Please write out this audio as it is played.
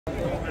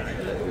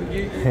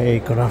Hey,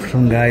 good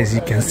afternoon guys.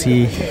 You can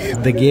see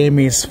the game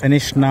is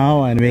finished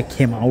now and we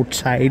came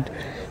outside.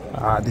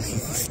 This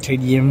is the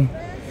stadium.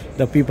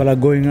 The people are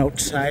going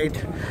outside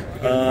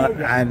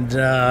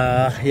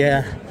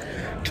yeah,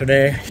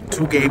 today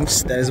 2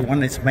 games. There is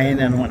one is men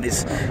and one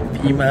is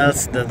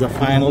females. The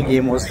final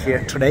game was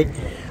here today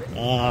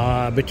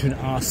between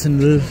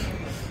Arsenal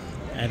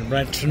and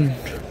Brentford.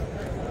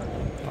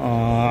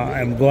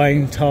 I'm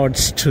going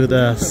towards to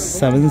the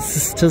Seven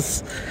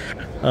Sisters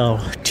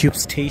tube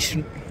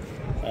station.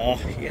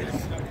 Yeah,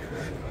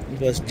 it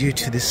was due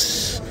to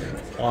this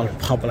all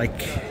public.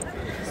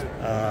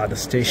 The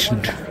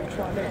station,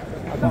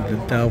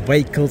 the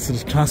vehicles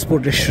and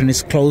transportation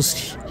is closed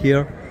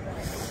here.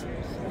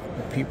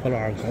 People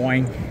are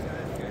going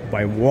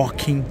by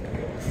walking.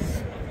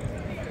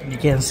 You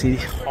can see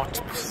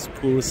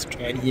Hotspour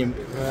Stadium.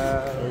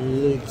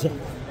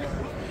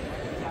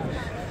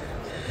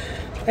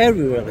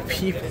 Everywhere the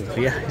people,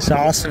 yeah, it's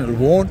Arsenal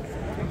won,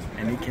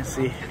 and you can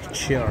see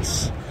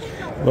cheers.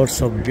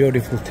 Lots of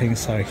beautiful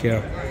things are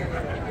here.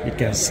 You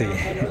can see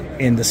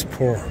in the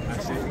sport.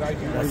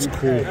 That's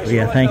cool.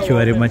 Yeah, thank you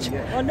very much.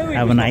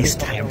 Have a nice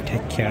time.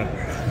 Take care.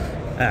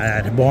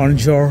 And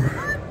bonjour.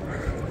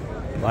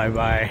 Bye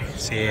bye.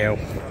 See you.